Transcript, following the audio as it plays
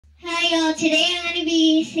Hi y'all, today I'm going to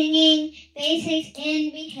be singing Basics in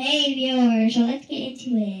Behavior, so let's get into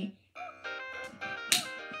it.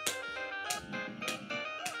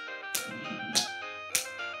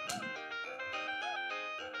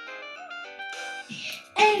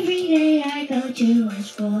 Every day I go to a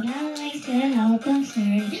school, I like to help us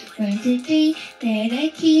learn. 1 2 3, they're the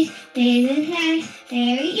keys, they're the facts,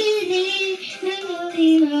 very easy.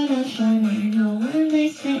 Nobody wrote us fun, no one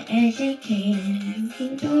likes to educate. And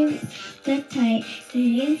keep the tight, the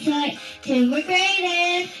insight, till we're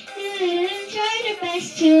graded. Try your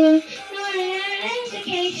best to know our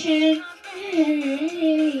education. Here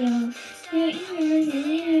we go,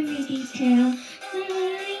 every detail.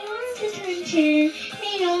 Nobody wants attention.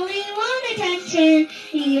 They only want attention,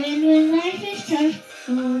 even when life is tough.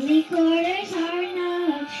 Only quarters are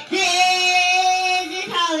enough. This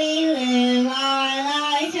is how we live our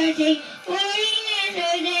lives, searching for the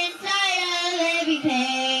answers inside of every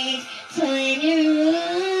page. So when you're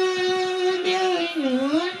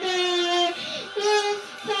wonder, we'll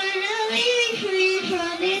finally be free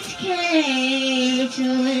from this cage. So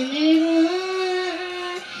when you're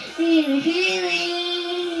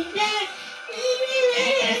feeling that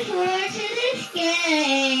forward to this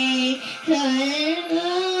game. So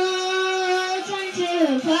time to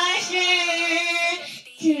question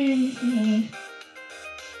to see.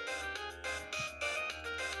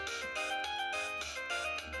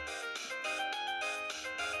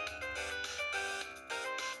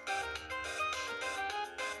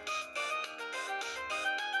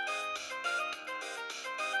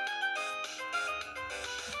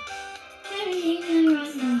 Everything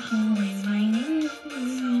around the hallway, my name is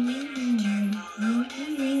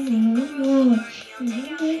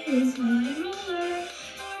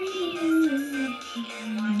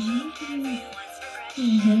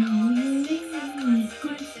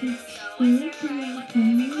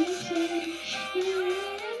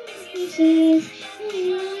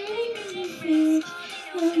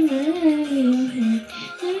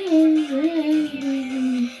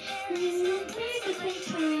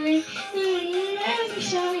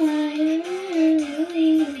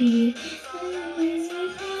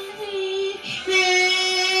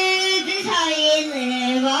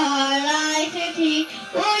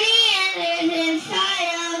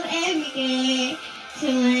so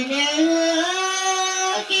when you're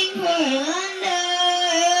looking for wonder,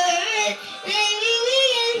 maybe we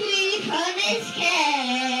can be from this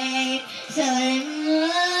cave. So when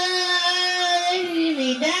love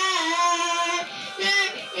really died, then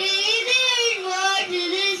there's more to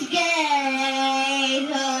this game.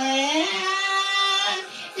 So yeah,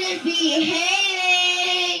 just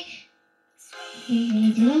behaving. You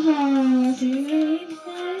need to hold to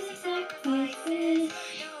sacrifices.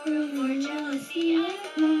 Rumor, jealousy, I've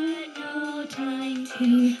got no time to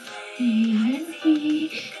be happy.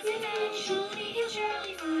 Eventually, you'll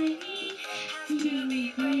surely find me. You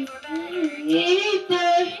make me better, keep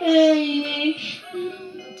behaving.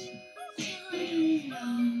 I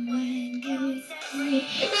know when you say,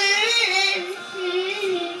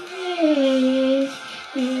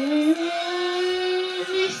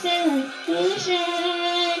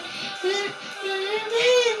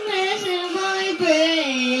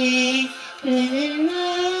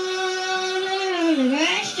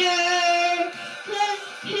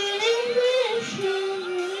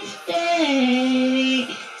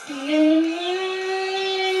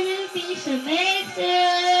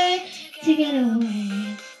 to get away.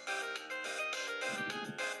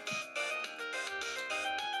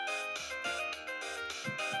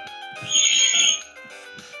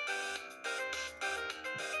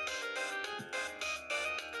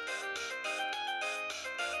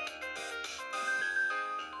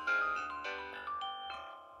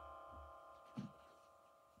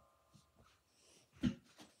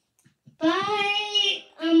 Bye.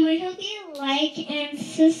 I hope you like and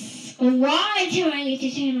subscribe to my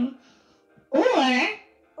YouTube channel. I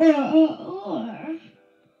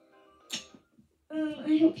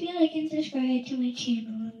hope you like and subscribe to my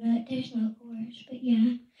channel. There's no ors, but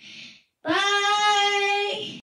yeah. Bye.